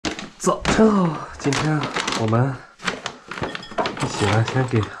早晨好，今天我们一起来先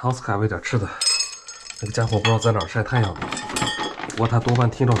给奥斯卡喂点吃的。那个家伙不知道在哪儿晒太阳，不过他多半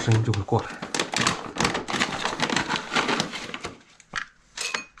听到声音就会过来。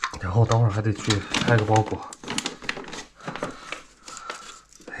然后等会儿还得去拆个包裹。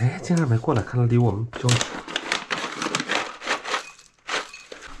哎，竟然没过来，看来离我们比较远。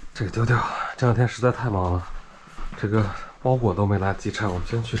这个丢掉，这两天实在太忙了，这个包裹都没来得及拆，我们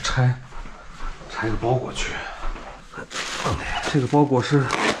先去拆个包裹去。这个包裹是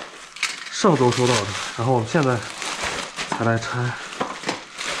上周收到的，然后我们现在才来拆，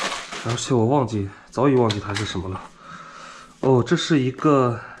而且我早已忘记它是什么了。哦，这是一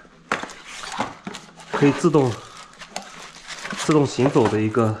个可以自动行走的一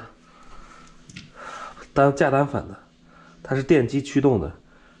个架单反的，它是电机驱动的，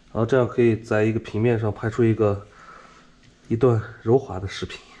然后这样可以在一个平面上拍出一段柔滑的视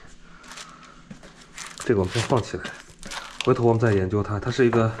频。这个我们先放起来，回头我们再研究它。它是一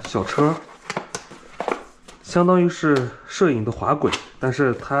个小车，相当于是摄影的滑轨，但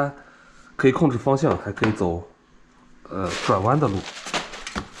是它可以控制方向，还可以走转弯的路。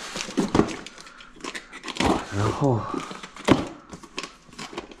然后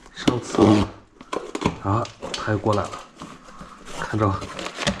上次它又过来了，看着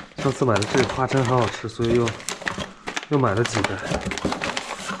上次买的这个花生很好吃，所以又买了几个。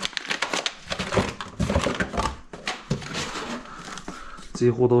几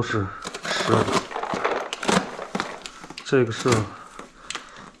乎都是吃的。这个是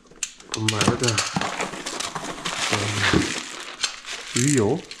我买了点鱼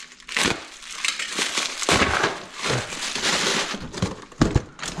油。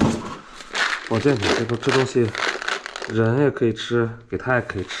保健品，这东西人也可以吃，给它也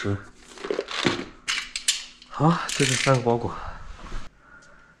可以吃。好，这是3个包裹，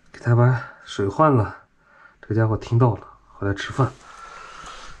给它把水换了。这个家伙听到了，回来吃饭。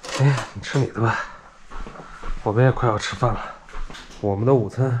哎，你吃你的吧，我们也快要吃饭了。我们的午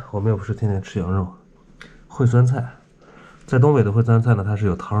餐，我们又不是天天吃羊肉，烩酸菜。在东北的烩酸菜呢，它是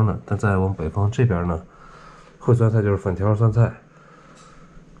有汤的，但在我们北方这边呢，烩酸菜就是粉条酸菜、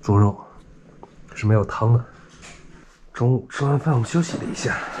猪肉，是没有汤的。中午吃完饭，我们休息了一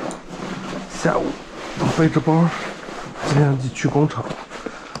下。下午背着包，今天去工厂，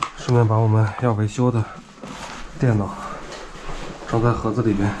顺便把我们要维修的电脑装在盒子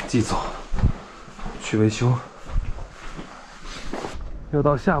里边寄走，去维修。又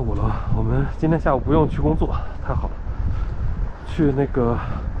到下午了，我们今天下午不用去工作，太好了。去那个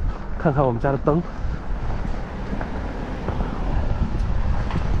看看我们家的灯。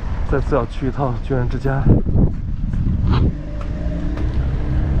这次要去一趟居然之家，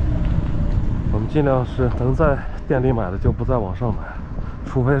我们尽量是能在店里买的就不在网上买，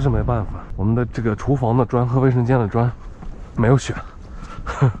除非是没办法。我们的这个厨房的砖和卫生间的砖没有选，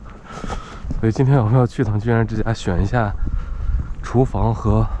所以今天我们要去趟居然之家选一下厨房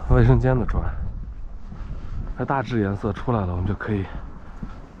和卫生间的砖。那大致颜色出来了，我们就可以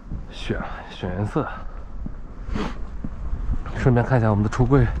选颜色。顺便看一下我们的橱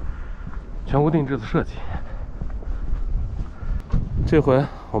柜全屋定制的设计。这回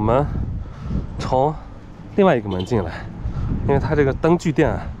我们从另外一个门进来，因为它这个灯具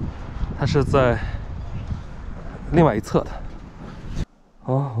店它是在另外一侧的。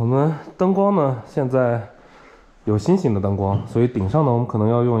好，我们灯光呢现在有新型的灯光，所以顶上呢我们可能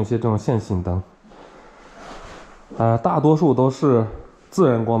要用一些这种线性灯。大多数都是自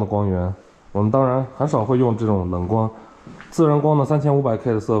然光的光源，我们当然很少会用这种冷光。自然光的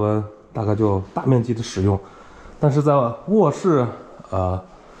3500K 的色温大概就大面积的使用，但是在卧室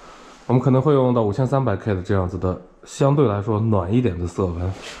我们可能会用到5300K 的这样子的相对来说暖一点的色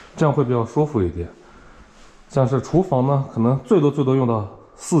温，这样会比较舒服一点。像是厨房呢，可能最多用到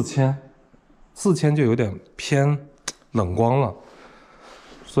4000就有点偏冷光了，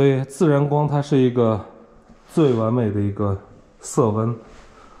所以自然光它是一个最完美的一个色温。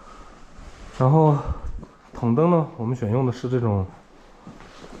然后筒灯呢，我们选用的是这种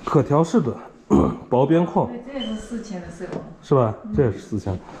可调式的薄边框，对，这也是4000的色温，是吧？这也是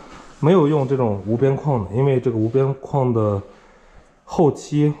4000，没有用这种无边框的，因为这个无边框的后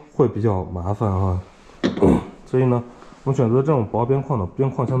期会比较麻烦啊。所以呢，我们选择这种薄边框的，边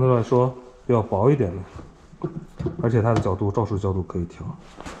框相对来说比较薄一点的，而且它的照射角度可以调。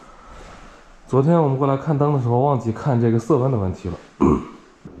昨天我们过来看灯的时候，忘记看这个色温的问题了。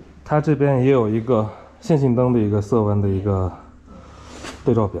它这边也有一个线性灯的一个色温的一个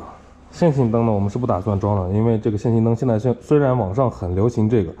对照表。线性灯呢，我们是不打算装的，因为这个线性灯现在虽然网上很流行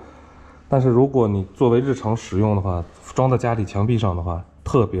这个，但是如果你作为日常使用的话，装在家里墙壁上的话，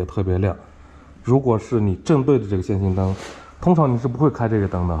特别亮。如果是你正对着这个线性灯，通常你是不会开这个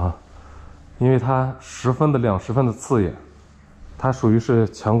灯的哈，因为它十分的亮，十分的刺眼，它属于是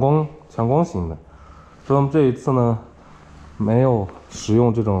强光型的。所以我们这一次呢，没有使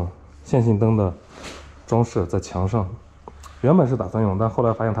用这种线性灯的装饰在墙上，原本是打算用，但后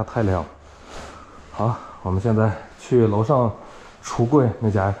来发现它太亮了。好，我们现在去楼上橱柜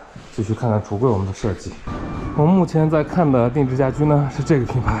那家继续看看橱柜我们的设计。我们目前在看的定制家居呢是这个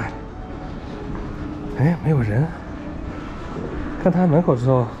品牌。哎，没有人。看它门口之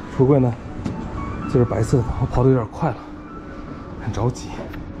后，橱柜呢就是白色的，我跑得有点快了，很着急。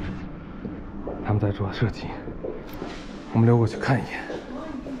他们在做设计，我们溜过去看一眼。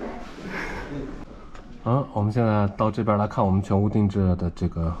我们现在到这边来看我们全屋定制的这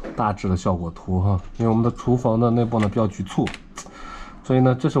个大致的效果图哈。因为我们的厨房的内部呢比较局促，所以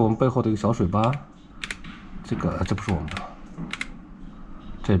呢这是我们背后的一个小水吧。这不是我们的，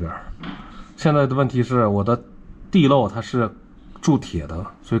这边。现在的问题是我的地漏它是铸铁的，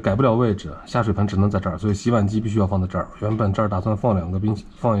所以改不了位置，下水盆只能在这儿，所以洗碗机必须要放在这儿。原本这儿打算放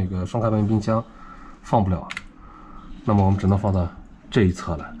放一个双开门冰箱，放不了，那么我们只能放到这一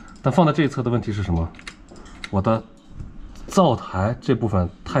侧来。但放在这一侧的问题是什么？我的灶台这部分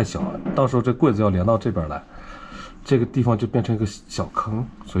太小了，到时候这柜子要连到这边来，这个地方就变成一个小坑，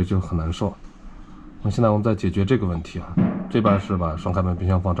所以就很难受。现在我们在解决这个问题啊，这边是把双开门冰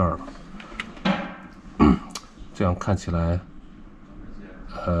箱放这儿了，这样看起来，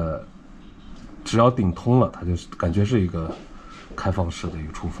只要顶通了，它就是感觉是一个开放式的一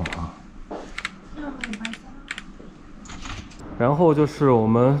个厨房啊。然后就是我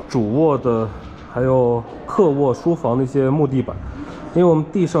们主卧的，还有客卧、书房的一些木地板，因为我们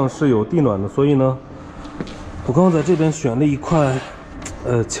地上是有地暖的，所以呢，我刚刚在这边选了一块，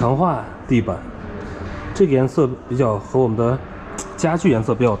强化地板。这个颜色比较和我们的家具颜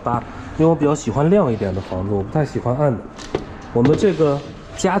色比较搭，因为我比较喜欢亮一点的房子，我不太喜欢暗的。我们的这个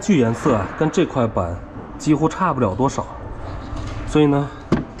家具颜色啊，跟这块板几乎差不了多少，所以呢，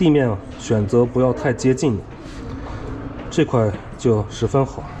地面选择不要太接近的，这块就十分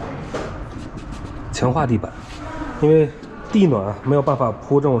好。强化地板，因为地暖没有办法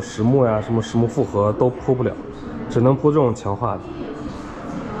铺这种实木呀，什么实木复合都铺不了，只能铺这种强化的。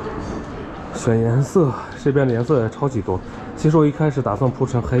选颜色，这边的颜色也超级多。其实我一开始打算铺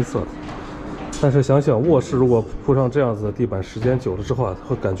成黑色的，但是想想卧室如果铺上这样子的地板，时间久了之后啊，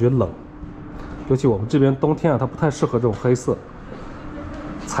会感觉冷。尤其我们这边冬天啊，它不太适合这种黑色。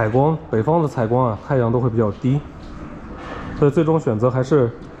采光，北方的采光啊，太阳都会比较低，所以最终选择还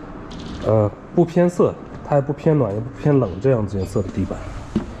是，不偏色，它也不偏暖，也不偏冷这样子颜色的地板，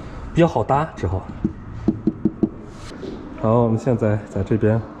比较好搭，之后。好，我们现在在这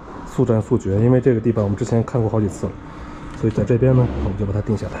边。速战速决，因为这个地板我们之前看过好几次，所以在这边呢，我们就把它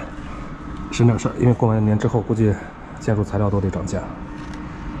定下来，省点事儿。因为过完年之后，估计建筑材料都得涨价，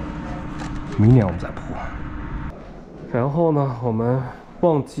明年我们再铺。然后呢，我们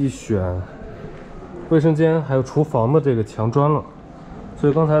忘记选卫生间还有厨房的这个墙砖了，所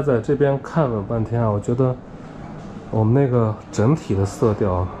以刚才在这边看了半天啊，我觉得我们那个整体的色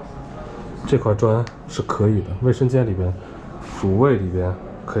调，这块砖是可以的。卫生间里边、主卫里边。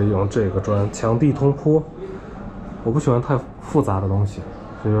可以用这个砖，墙地通铺。我不喜欢太复杂的东西，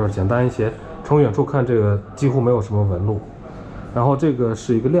就是简单一些。从远处看，这个几乎没有什么纹路。然后这个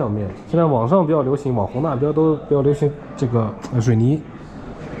是一个亮面，现在网上比较流行，网红那边都比较流行这个水泥、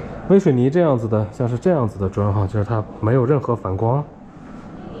微水泥这样子的，像是这样子的砖哈，就是它没有任何反光，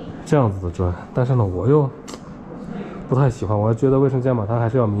这样子的砖。但是呢，我又不太喜欢，我觉得卫生间嘛，它还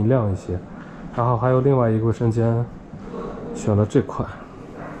是要明亮一些。然后还有另外一个卫生间，选了这块。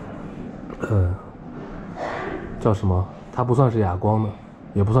叫什么？它不算是哑光的，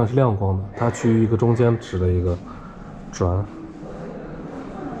也不算是亮光的，它趋于一个中间值的一个砖。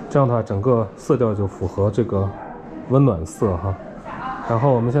这样的话，整个色调就符合这个温暖色哈。然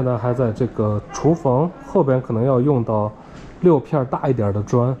后我们现在还在这个厨房后边，可能要用到6片大一点的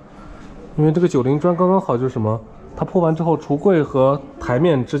砖，因为这个90砖刚刚好，就是什么？它铺完之后，橱柜和台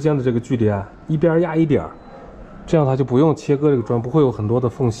面之间的这个距离啊，一边压一点，这样它就不用切割这个砖，不会有很多的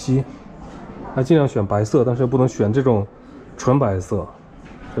缝隙。还尽量选白色，但是不能选这种纯白色，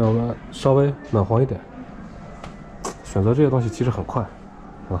让我们稍微暖和一点。选择这些东西其实很快，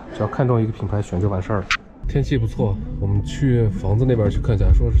是吧？只要看中一个品牌选就完事儿了。天气不错，我们去房子那边去看一下，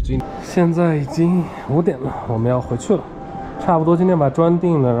说是现在已经5点了，我们要回去了。差不多今天把砖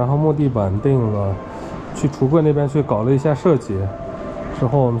定了，然后木地板定了，去橱柜那边去搞了一下设计，之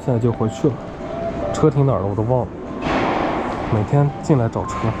后我们现在就回去了。车停哪儿了我都忘了，每天进来找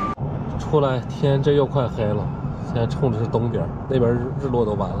车。出来，天这又快黑了。现在冲的是东边，那边日落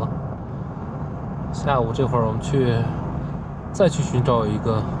都完了。下午这会儿我们再去寻找一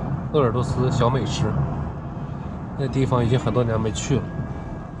个鄂尔多斯小美食。那地方已经很多年没去了，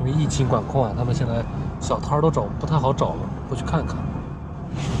因为疫情管控啊，他们现在小摊都不太好找了，过去看看。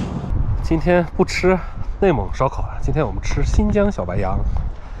今天不吃内蒙烧烤，今天我们吃新疆小白羊，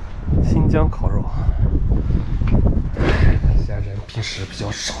新疆烤肉。现在人平时比较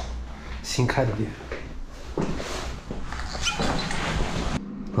少，新开的店。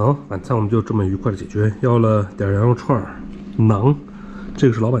好，晚餐我们就这么愉快的解决，要了点羊肉串、馕，这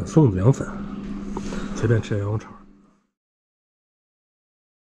个是老板送的凉粉，随便吃点羊肉串。